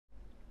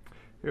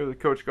Here with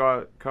Coach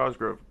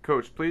Cosgrove.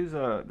 Coach, please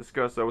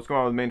discuss what's going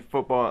on with Maine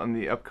football and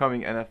the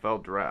upcoming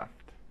NFL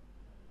draft.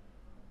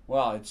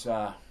 Well, it's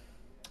a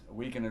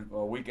week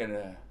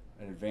in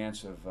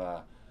advance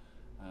of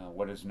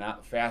what is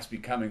not fast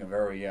becoming a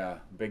very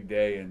big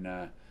day in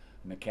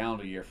the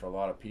calendar year for a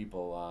lot of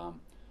people.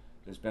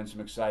 There's been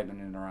some excitement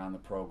in and around the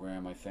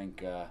program. I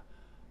think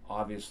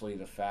obviously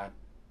the fact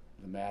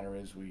of the matter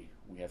is we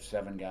have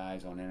 7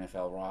 guys on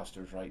NFL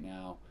rosters right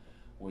now,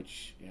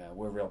 which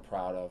we're real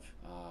proud of.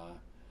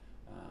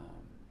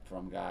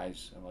 From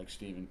guys like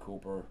Stephen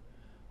Cooper,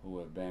 who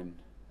have been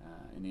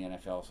in the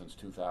NFL since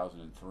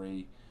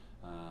 2003,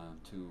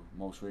 to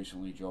most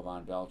recently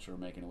Jovan Belcher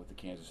making it with the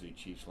Kansas City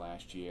Chiefs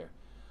last year.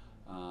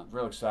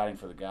 Real exciting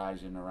for the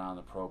guys in and around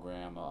the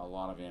program. A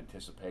lot of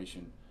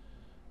anticipation,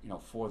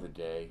 for the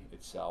day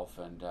itself.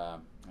 And I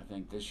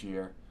think this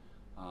year,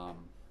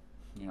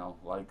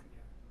 like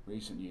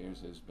recent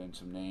years, there's been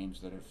some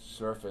names that have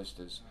surfaced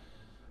as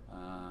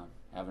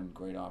having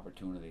great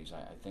opportunities.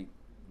 I think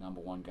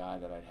number one guy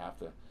that I'd have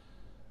to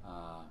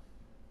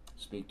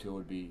speak to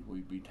would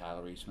be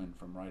Tyler Eastman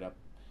from right up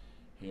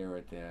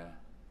here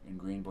in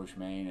Greenbush,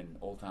 Maine, and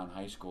Old Town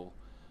High School.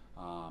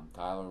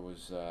 Tyler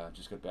was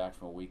just got back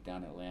from a week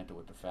down in Atlanta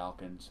with the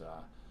Falcons.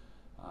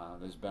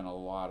 There's been a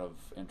lot of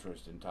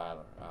interest in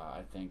Tyler.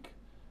 I think,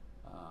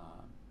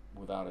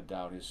 without a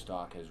doubt, his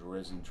stock has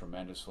risen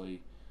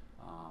tremendously.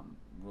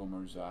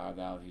 Rumors are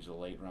that he's a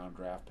late round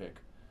draft pick.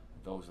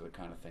 Those are the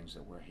kind of things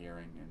that we're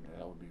hearing, and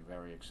that would be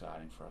very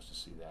exciting for us to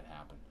see that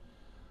happen.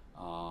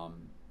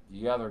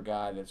 The other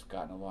guy that's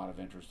gotten a lot of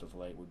interest of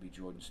late would be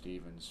Jordan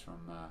Stevens from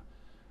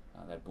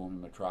that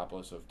booming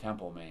metropolis of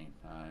Temple, Maine,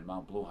 and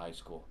Mount Blue High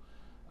School.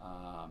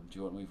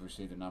 Jordan, we've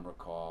received a number of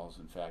calls.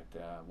 In fact,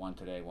 one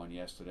today, one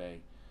yesterday.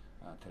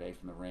 Today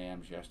from the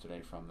Rams, yesterday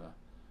from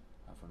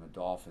the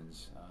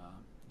Dolphins.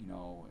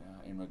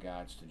 In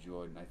regards to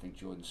Jordan, I think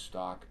Jordan's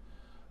stock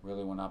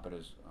really went up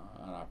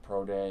on our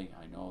pro day.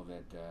 I know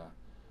that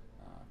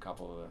a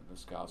couple of the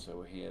scouts that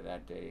were here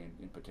that day,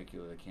 in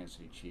particular the Kansas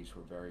City Chiefs,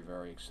 were very,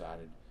 very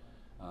excited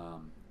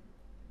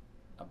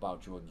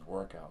about Jordan's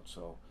workout.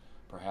 So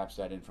perhaps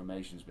that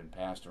information has been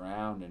passed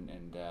around,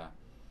 and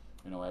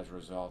as a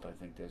result, I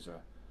think there's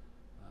a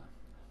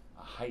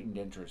heightened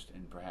interest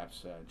in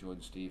perhaps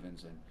Jordan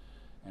Stevens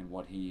and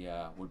what he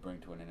would bring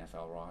to an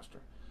NFL roster.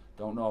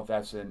 Don't know if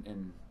that's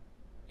in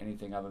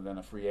anything other than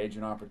a free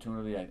agent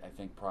opportunity. I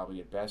think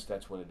probably at best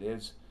that's what it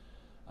is.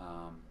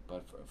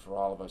 But for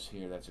all of us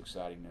here, that's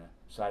exciting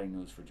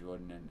news for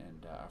Jordan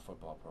and our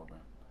football program.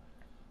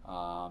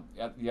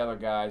 The other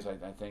guys, I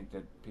think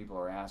that people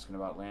are asking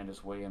about: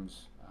 Landis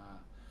Williams,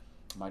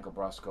 Michael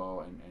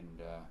Brusco, and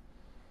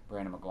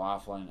Brandon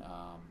McLaughlin.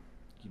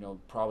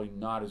 Probably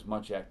not as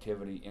much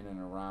activity in and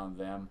around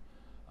them,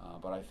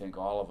 but I think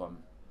all of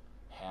them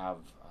have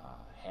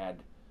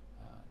had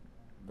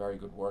very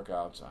good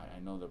workouts. I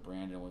know that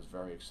Brandon was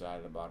very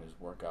excited about his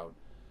workout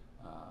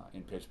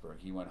in Pittsburgh.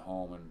 He went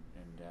home and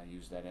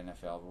used that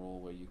NFL rule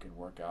where you can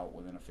work out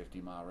within a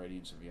 50-mile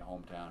radius of your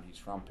hometown. He's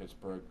from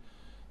Pittsburgh,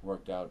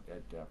 worked out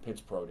at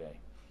Pitt's Pro Day.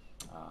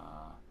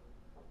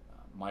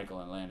 Michael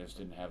and Landis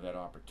didn't have that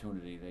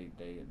opportunity.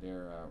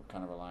 They're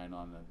kind of relying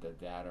on the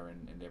data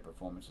and their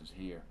performances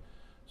here.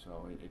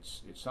 So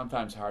it's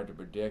sometimes hard to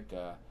predict.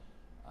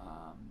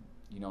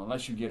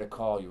 Unless you get a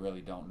call, you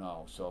really don't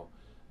know. So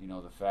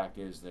the fact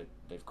is that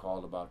they've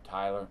called about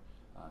Tyler.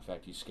 In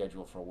fact, he's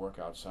scheduled for a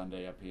workout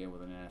Sunday up here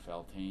with an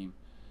NFL team.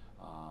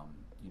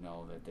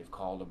 That they've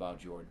called about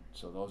Jordan.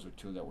 So those are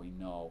 2 that we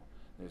know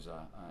there's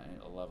a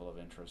level of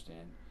interest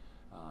in.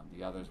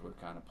 The others we're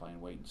kind of playing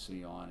wait and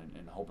see on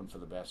and hoping for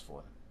the best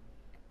for them.